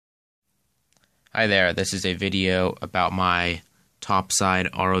Hi there, this is a video about my topside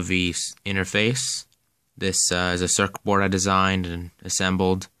ROV interface. This is a circuit board I designed and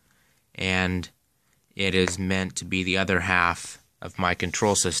assembled, and it is meant to be the other half of my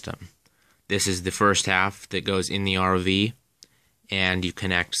control system. This is the first half that goes in the ROV, and you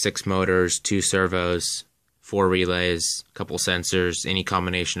connect 6 motors, 2 servos, 4 relays, a couple sensors, any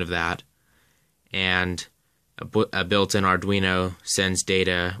combination of that, and a built-in Arduino sends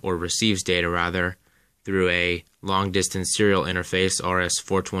data, or receives data rather, through a long-distance serial interface,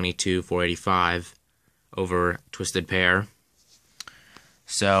 RS-422-485, over twisted pair.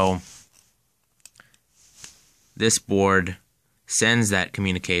 So this board sends that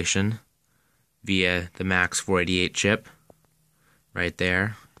communication via the MAX 488 chip right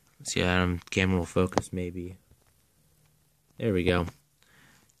there. Let's see, camera will focus maybe. There we go.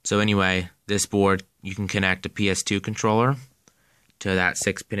 So anyway, this board, you can connect a PS2 controller to that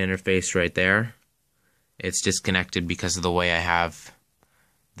 6-pin interface right there. It's disconnected because of the way I have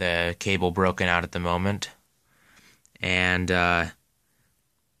the cable broken out at the moment. And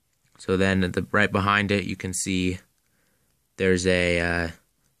so then right behind it, you can see there's a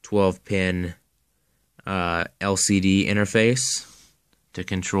 12-pin LCD interface to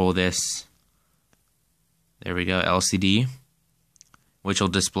control this. There we go, LCD, which will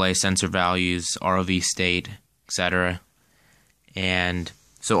display sensor values, ROV state, etc. And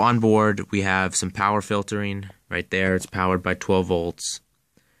so on board we have some power filtering right there. It's powered by 12 volts.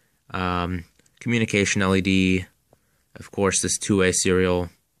 Communication LED, of course, this 2-way serial,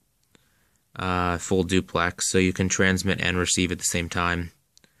 full duplex, so you can transmit and receive at the same time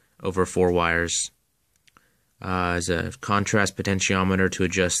over 4 wires. There's a contrast potentiometer to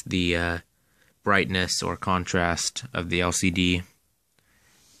adjust the brightness or contrast of the LCD.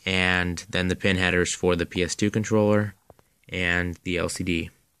 And then the pin headers for the PS2 controller and the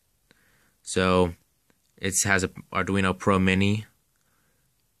LCD. So it has a Arduino Pro Mini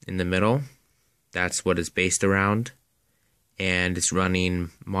in the middle. That's what it's based around, and it's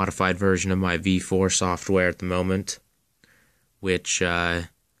running a modified version of my V4 software at the moment, which can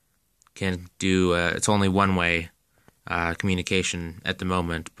do it's only one-way communication at the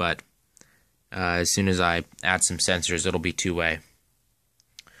moment, but as soon as I add some sensors, it'll be 2-way.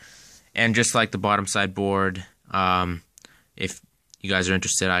 And just like the bottom side board, if you guys are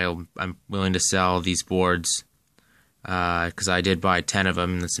interested, I'm willing to sell these boards because I did buy 10 of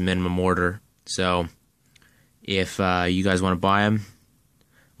them, and it's a minimum order. So if you guys want to buy them,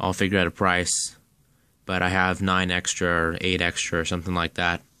 I'll figure out a price. But I have 9 extra or 8 extra or something like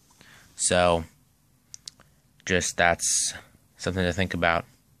that. So just that's something to think about.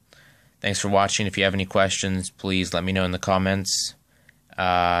 Thanks for watching. If you have any questions, please let me know in the comments.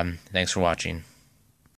 Thanks for watching.